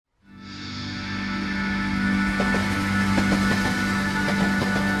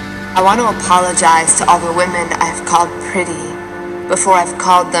I want to apologize to all the women I've called pretty before I've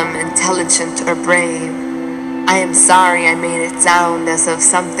called them intelligent or brave. I am sorry I made it sound as though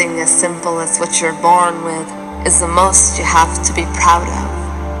something as simple as what you're born with is the most you have to be proud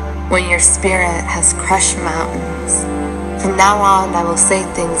of, when your spirit has crushed mountains. From now on, I will say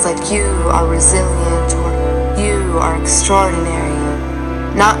things like you are resilient or you are extraordinary,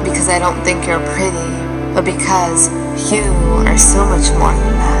 not because I don't think you're pretty, but because you are so much more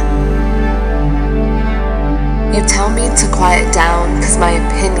than that. You tell me to quiet down because my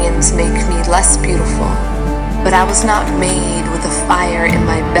opinions make me less beautiful, but I was not made with a fire in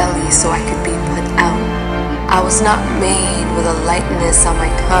my belly so I could be put out. I was not made with a lightness on my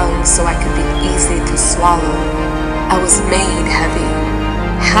tongue so I could be easy to swallow. I was made heavy,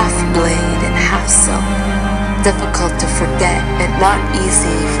 half blade and half silk, difficult to forget and not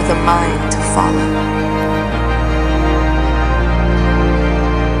easy for the mind to follow.